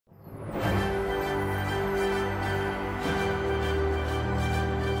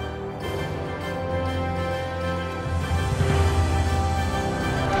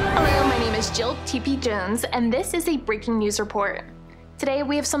Jill TP Jones, and this is a breaking news report. Today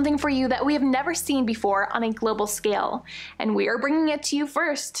we have something for you that we have never seen before on a global scale, and we are bringing it to you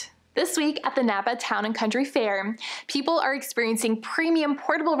first. This week at the Napa Town and Country Fair, people are experiencing premium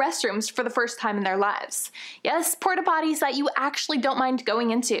portable restrooms for the first time in their lives. Yes, porta-potties that you actually don't mind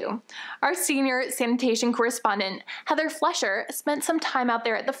going into. Our senior sanitation correspondent, Heather Flesher, spent some time out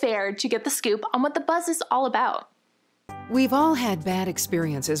there at the fair to get the scoop on what the buzz is all about. We've all had bad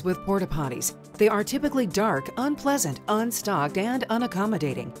experiences with porta-potties. They are typically dark, unpleasant, unstocked, and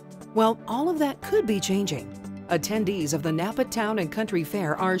unaccommodating. Well, all of that could be changing. Attendees of the Napa Town and Country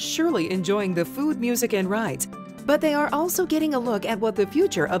Fair are surely enjoying the food, music, and rides, but they are also getting a look at what the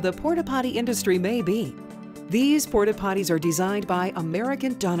future of the porta-potty industry may be. These porta-potties are designed by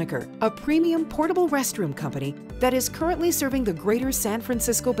American Doniker, a premium portable restroom company that is currently serving the greater San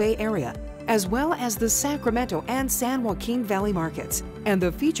Francisco Bay Area, as well as the Sacramento and San Joaquin Valley markets. And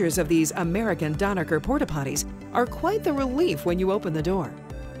the features of these American Doniker porta-potties are quite the relief when you open the door.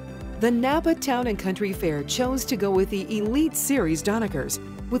 The Napa Town and Country Fair chose to go with the Elite Series Donikers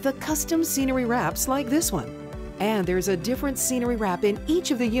with the custom scenery wraps like this one. And there's a different scenery wrap in each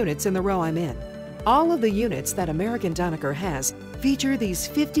of the units in the row I'm in. All of the units that American Doniker has feature these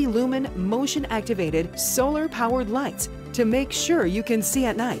 50-lumen motion-activated solar-powered lights to make sure you can see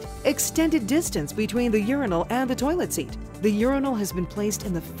at night. Extended distance between the urinal and the toilet seat. The urinal has been placed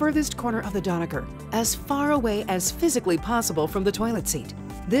in the furthest corner of the Doniker, as far away as physically possible from the toilet seat.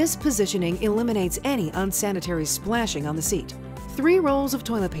 This positioning eliminates any unsanitary splashing on the seat. 3 rolls of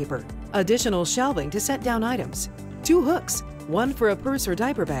toilet paper, additional shelving to set down items, 2 hooks, one for a purse or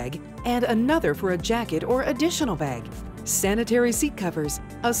diaper bag, and another for a jacket or additional bag, sanitary seat covers,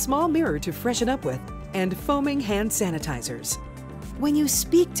 a small mirror to freshen up with, and foaming hand sanitizers. When you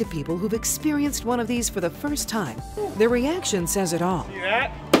speak to people who've experienced one of these for the first time, their reaction says it all. See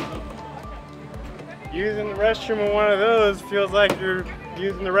that? Using the restroom in one of those feels like you're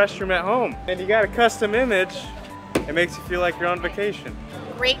using the restroom at home. And you got a custom image, it makes you feel like you're on vacation.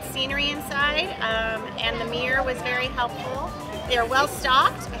 Great scenery inside, and the mirror was very helpful. They were well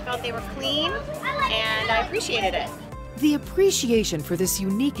stocked, I felt they were clean, and I appreciated it. The appreciation for this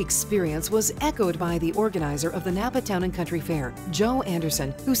unique experience was echoed by the organizer of the Napa Town and Country Fair, Joe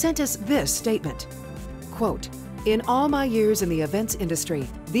Anderson, who sent us this statement, quote, "In all my years in the events industry,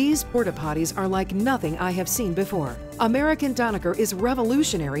 these porta-potties are like nothing I have seen before. American Doniker is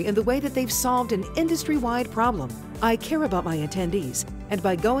revolutionary in the way that they've solved an industry-wide problem. I care about my attendees, and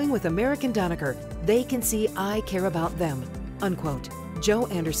by going with American Doniker, they can see I care about them." Unquote. Joe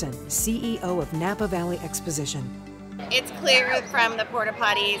Anderson, CEO of Napa Valley Exposition. It's clear from the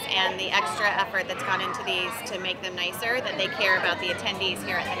porta-potties and the extra effort that's gone into these to make them nicer that they care about the attendees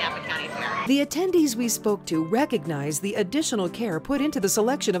here at the Napa County Fair. The attendees we spoke to recognize the additional care put into the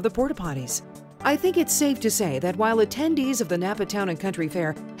selection of the porta-potties. I think it's safe to say that while attendees of the Napa Town and Country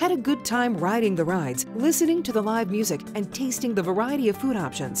Fair had a good time riding the rides, listening to the live music, and tasting the variety of food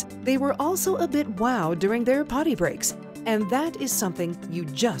options, they were also a bit wowed during their potty breaks. And that is something you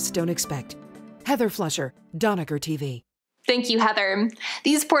just don't expect. Heather Flesher, Doniker TV. Thank you, Heather.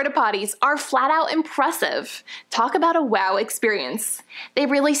 These porta-potties are flat out impressive. Talk about a wow experience. They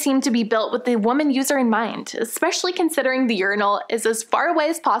really seem to be built with the woman user in mind, especially considering the urinal is as far away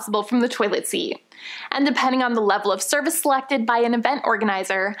as possible from the toilet seat. And depending on the level of service selected by an event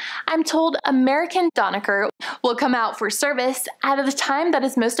organizer, I'm told American Doniker will come out for service at the time that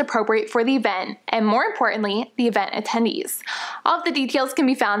is most appropriate for the event, and more importantly, the event attendees. All of the details can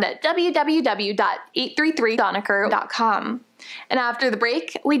be found at www.833doniker.com. And after the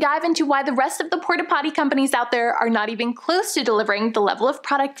break, we dive into why the rest of the porta-potty companies out there are not even close to delivering the level of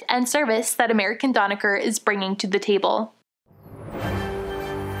product and service that American Doniker is bringing to the table.